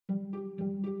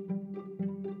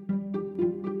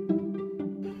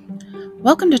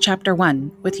Welcome to Chapter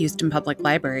 1 with Houston Public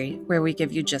Library, where we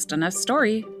give you just enough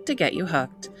story to get you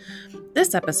hooked.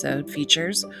 This episode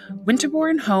features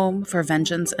Winterborn Home for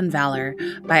Vengeance and Valor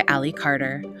by Allie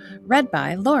Carter, read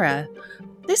by Laura.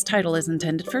 This title is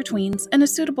intended for tweens and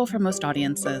is suitable for most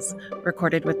audiences,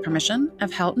 recorded with permission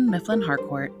of Houghton Mifflin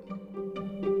Harcourt.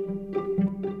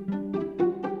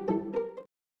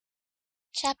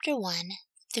 Chapter 1,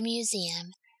 The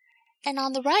Museum. And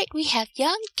on the right we have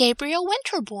young Gabriel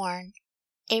Winterborn.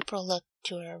 April looked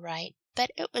to her right, but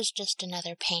it was just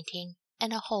another painting,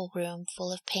 and a whole room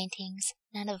full of paintings,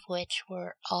 none of which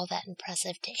were all that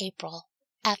impressive to April.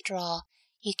 After all,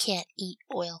 you can't eat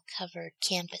oil-covered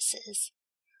canvases.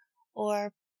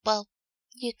 Or, well,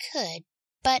 you could,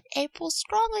 but April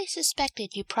strongly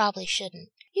suspected you probably shouldn't.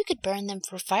 You could burn them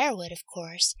for firewood, of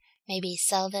course. Maybe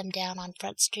sell them down on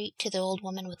Front Street to the old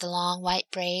woman with the long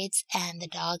white braids and the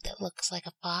dog that looks like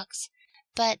a fox.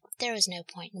 But there was no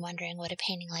point in wondering what a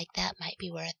painting like that might be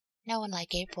worth. No one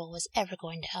like April was ever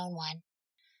going to own one.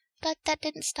 But that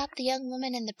didn't stop the young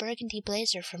woman in the burgundy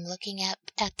blazer from looking up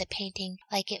at the painting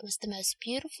like it was the most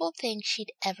beautiful thing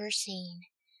she'd ever seen.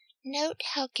 Note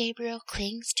how Gabriel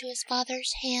clings to his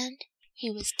father's hand.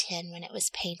 He was 10 when it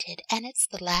was painted, and it's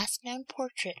the last known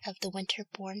portrait of the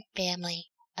Winterborn family.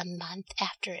 A month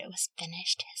after it was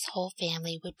finished, his whole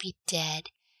family would be dead,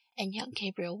 and young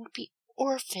Gabriel would be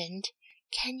orphaned.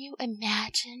 Can you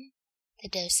imagine? The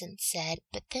docent said,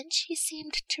 but then she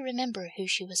seemed to remember who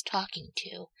she was talking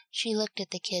to. She looked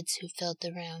at the kids who filled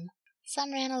the room.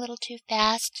 Some ran a little too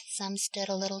fast, some stood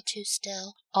a little too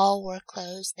still. All wore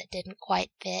clothes that didn't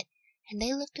quite fit, and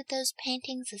they looked at those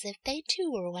paintings as if they too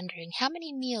were wondering how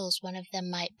many meals one of them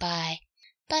might buy.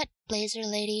 But Blazer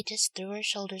Lady just threw her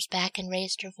shoulders back and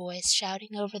raised her voice,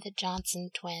 shouting over the Johnson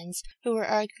twins, who were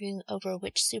arguing over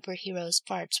which superhero's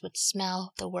farts would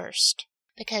smell the worst.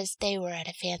 Because they were at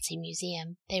a fancy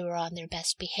museum, they were on their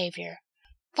best behavior.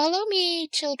 "Follow me,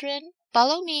 children,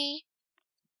 follow me."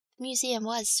 The museum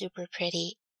was super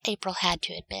pretty, April had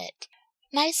to admit.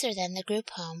 Nicer than the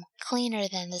group home, cleaner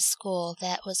than the school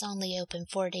that was only open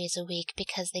 4 days a week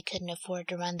because they couldn't afford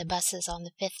to run the buses on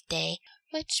the 5th day,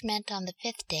 which meant on the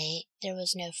 5th day there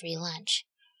was no free lunch.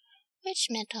 Which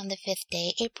meant on the 5th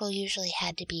day April usually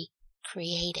had to be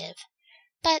creative.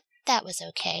 But that was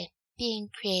okay. Being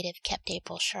creative kept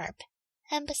April sharp.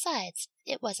 And besides,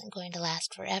 it wasn't going to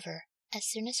last forever. As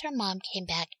soon as her mom came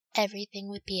back, everything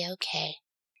would be okay.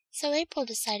 So April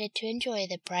decided to enjoy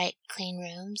the bright, clean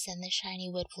rooms and the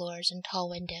shiny wood floors and tall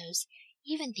windows.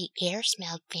 Even the air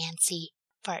smelled fancy,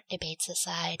 fart debates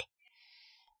aside.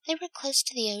 They were close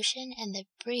to the ocean, and the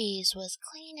breeze was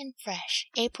clean and fresh.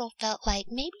 April felt like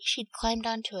maybe she'd climbed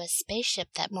onto a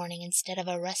spaceship that morning instead of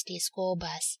a rusty school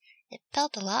bus. It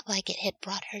felt a lot like it had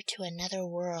brought her to another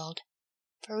world.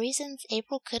 For reasons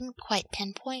April couldn't quite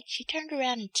pinpoint, she turned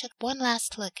around and took one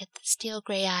last look at the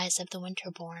steel-gray eyes of the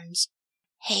Winterborns.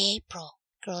 "Hey, April,"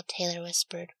 Girl Taylor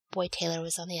whispered. Boy Taylor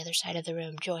was on the other side of the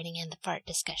room, joining in the fart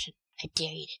discussion. "I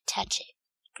dare you to touch it."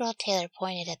 Girl Taylor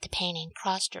pointed at the painting,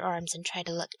 crossed her arms, and tried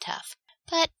to look tough.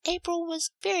 But April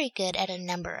was very good at a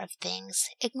number of things.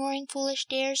 Ignoring foolish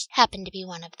dares happened to be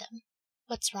one of them.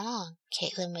 "What's wrong?"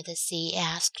 Caitlin with a C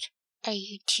asked. "Are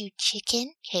you too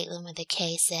chicken?" Caitlin with a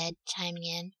K said, chiming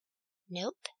in.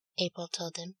 "Nope," April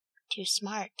told them. "Too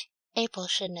smart." April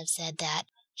shouldn't have said that.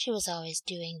 She was always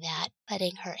doing that,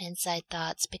 letting her inside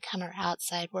thoughts become her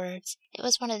outside words. It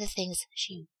was one of the things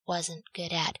she wasn't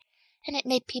good at, and it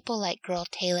made people like Girl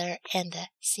Taylor and the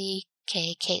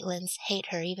C.K. Caitlins hate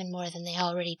her even more than they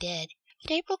already did.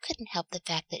 But April couldn't help the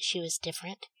fact that she was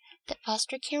different, that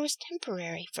foster care was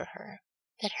temporary for her,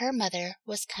 that her mother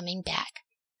was coming back.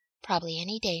 Probably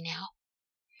any day now.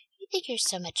 "You think you're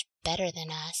so much better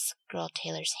than us." Girl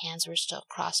Taylor's hands were still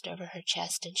crossed over her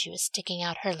chest, and she was sticking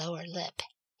out her lower lip.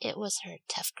 It was her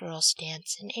tough girl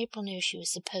stance, and April knew she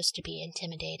was supposed to be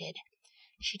intimidated.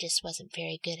 She just wasn't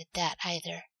very good at that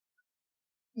either.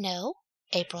 "No,"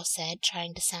 April said,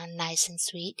 trying to sound nice and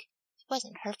sweet. It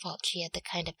wasn't her fault she had the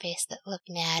kind of face that looked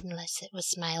mad unless it was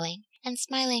smiling, and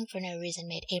smiling for no reason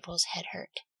made April's head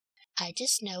hurt. "I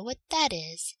just know what that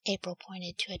is." April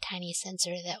pointed to a tiny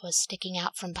sensor that was sticking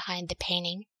out from behind the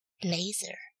painting.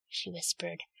 "Laser," she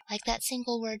whispered. Like that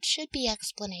single word should be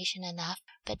explanation enough,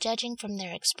 but judging from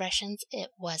their expressions,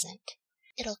 it wasn't.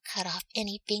 "It'll cut off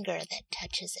any finger that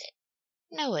touches it."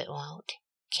 "No, it won't."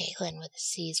 Caitlin with a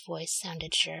C's voice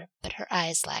sounded sure, but her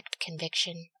eyes lacked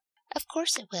conviction. "Of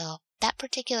course it will. That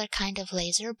particular kind of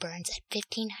laser burns at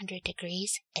 1500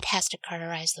 degrees. It has to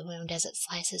cauterize the wound as it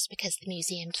slices because the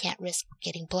museum can't risk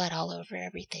getting blood all over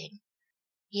everything."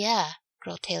 "Yeah,"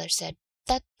 Girl Taylor said.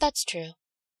 That's true."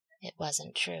 It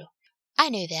wasn't true. "I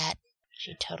knew that.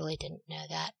 She totally didn't know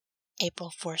that. April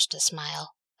forced a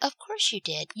smile. Of course you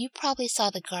did. You probably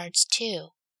saw the guards, too.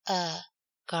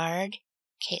 Guard?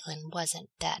 Caitlin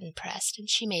wasn't that impressed, and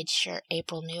she made sure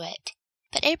April knew it.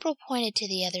 But April pointed to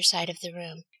the other side of the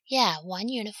room. Yeah, one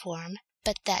uniform,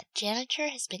 but that janitor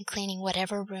has been cleaning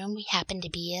whatever room we happen to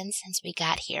be in since we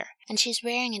got here, and she's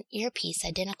wearing an earpiece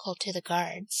identical to the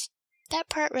guards. That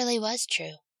part really was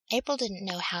true. April didn't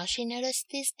know how she noticed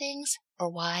these things, or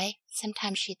why.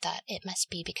 Sometimes she thought it must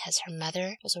be because her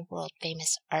mother was a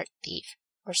world-famous art thief,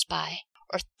 or spy,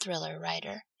 or thriller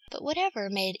writer. But whatever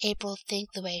made April think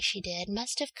the way she did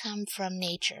must have come from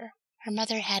nature. Her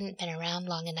mother hadn't been around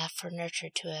long enough for nurture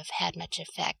to have had much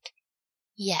effect.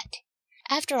 Yet.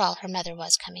 After all, her mother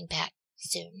was coming back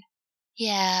soon.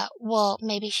 Yeah, well,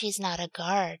 maybe she's not a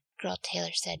guard, Girl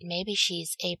Taylor said. Maybe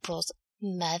she's April's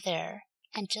mother.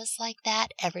 And just like that,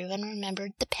 everyone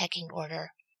remembered the pecking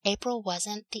order. April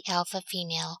wasn't the alpha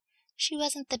female. She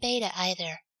wasn't the beta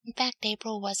either. In fact,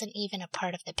 April wasn't even a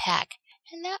part of the pack,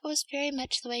 and that was very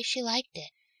much the way she liked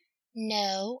it.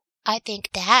 No, I think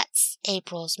that's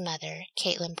April's mother.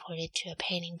 Caitlin pointed to a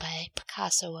painting by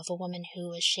Picasso of a woman who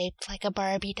was shaped like a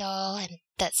Barbie doll and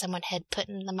that someone had put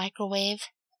in the microwave.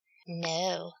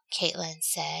 No, Caitlin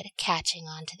said, catching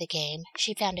on to the game.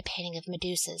 She found a painting of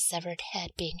Medusa's severed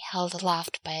head being held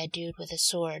aloft by a dude with a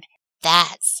sword.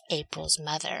 That's April's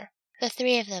mother. The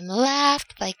three of them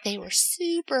laughed like they were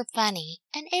super funny,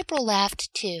 and April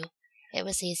laughed too. It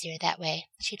was easier that way.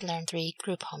 She'd learned 3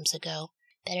 group homes ago.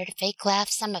 Better to fake laugh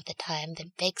some of the time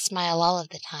than fake smile all of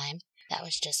the time. That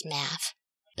was just math.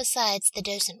 Besides, the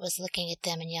docent was looking at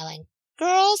them and yelling,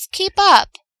 "Girls, keep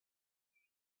up!"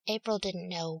 April didn't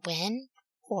know when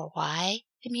or why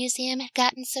the museum had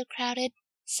gotten so crowded.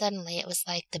 Suddenly it was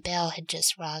like the bell had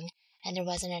just rung, and there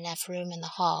wasn't enough room in the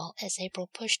hall as April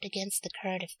pushed against the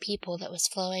current of people that was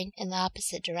flowing in the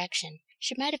opposite direction.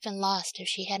 She might have been lost if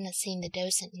she hadn't seen the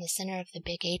docent in the center of the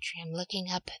big atrium looking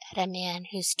up at a man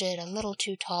who stood a little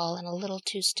too tall and a little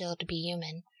too still to be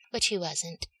human, which he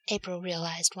wasn't, April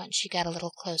realized once she got a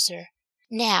little closer.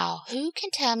 "Now, who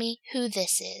can tell me who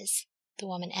this is?" the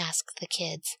woman asked the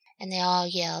kids, and they all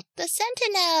yelled, "The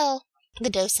Sentinel!" The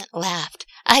docent laughed.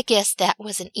 "I guess that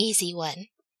was an easy one."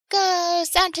 "Go,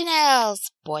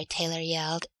 Sentinels!" Boy Taylor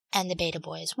yelled, and the beta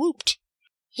boys whooped.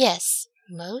 Yes,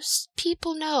 most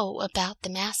people know about the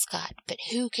mascot, but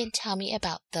who can tell me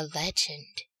about the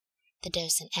legend? The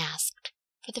docent asked.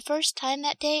 For the first time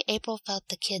that day, April felt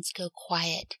the kids go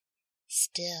quiet.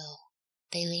 Still,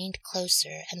 they leaned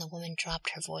closer, and the woman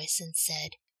dropped her voice and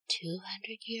said,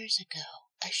 200 years ago,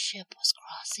 a ship was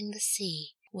crossing the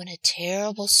sea when a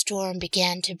terrible storm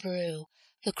began to brew.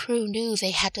 The crew knew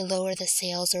they had to lower the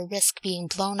sails or risk being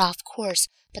blown off course,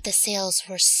 but the sails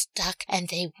were stuck and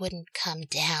they wouldn't come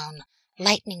down.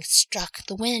 Lightning struck,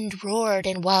 the wind roared,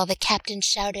 and while the captain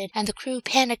shouted and the crew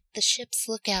panicked, the ship's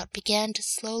lookout began to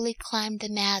slowly climb the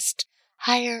mast,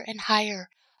 higher and higher,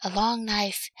 a long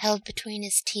knife held between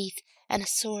his teeth and a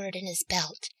sword in his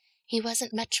belt. He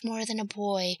wasn't much more than a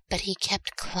boy, but he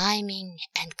kept climbing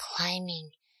and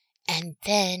climbing, and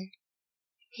then—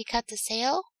 "He cut the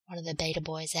sail?" one of the beta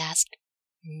boys asked.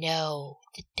 "No,"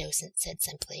 the docent said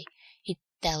simply. "He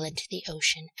fell into the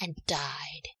ocean and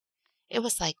died." It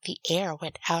was like the air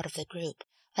went out of the group,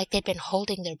 like they'd been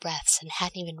holding their breaths and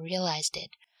hadn't even realized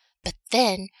it. But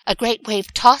then a great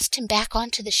wave tossed him back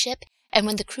onto the ship, and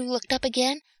when the crew looked up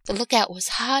again, the lookout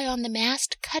was high on the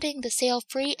mast, cutting the sail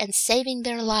free and saving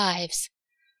their lives.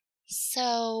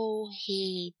 "So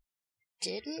he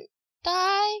didn't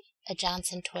die?" a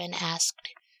Johnson twin asked.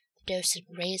 The docent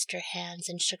raised her hands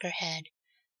and shook her head.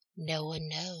 "No one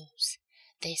knows.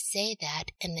 They say that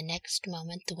in the next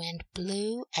moment the wind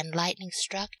blew and lightning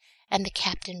struck, and the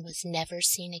captain was never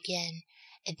seen again.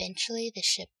 Eventually the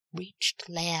ship reached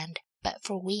land, but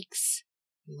for weeks,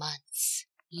 months,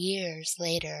 years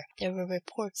later, there were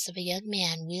reports of a young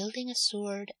man wielding a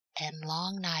sword and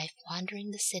long knife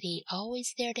wandering the city,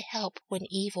 always there to help when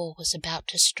evil was about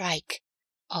to strike.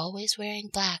 Always wearing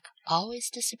black, always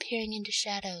disappearing into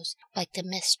shadows, like the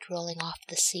mist rolling off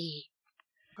the sea."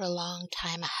 For a long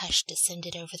time a hush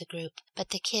descended over the group, but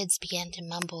the kids began to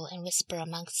mumble and whisper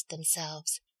amongst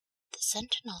themselves. "The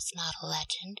Sentinel's not a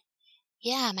legend."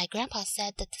 "Yeah, my grandpa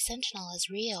said that the Sentinel is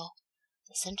real."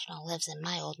 "The Sentinel lives in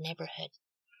my old neighborhood."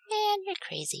 "Man, you're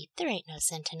crazy. There ain't no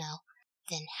Sentinel."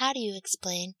 "Then how do you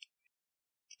explain—"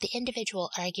 The individual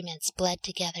arguments bled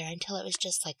together until it was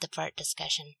just like the fart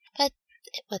discussion, but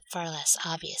with far less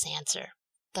obvious answer.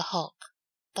 The Hulk.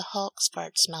 The Hulk's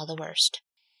farts smell the worst.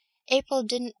 April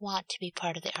didn't want to be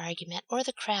part of the argument or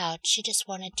the crowd. She just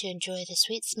wanted to enjoy the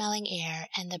sweet-smelling air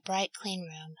and the bright, clean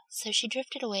room. So she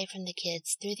drifted away from the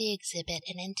kids through the exhibit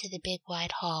and into the big,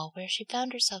 wide hall, where she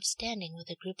found herself standing with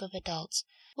a group of adults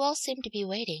who all seemed to be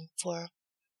waiting for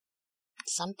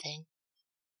something.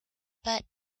 But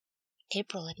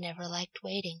April had never liked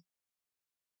waiting.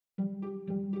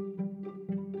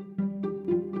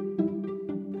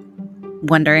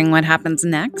 Wondering what happens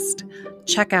next?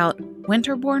 Check out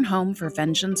Winterborn Home for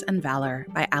Vengeance and Valor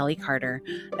by Ally Carter,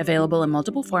 available in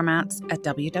multiple formats at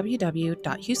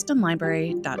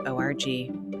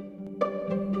www.houstonlibrary.org.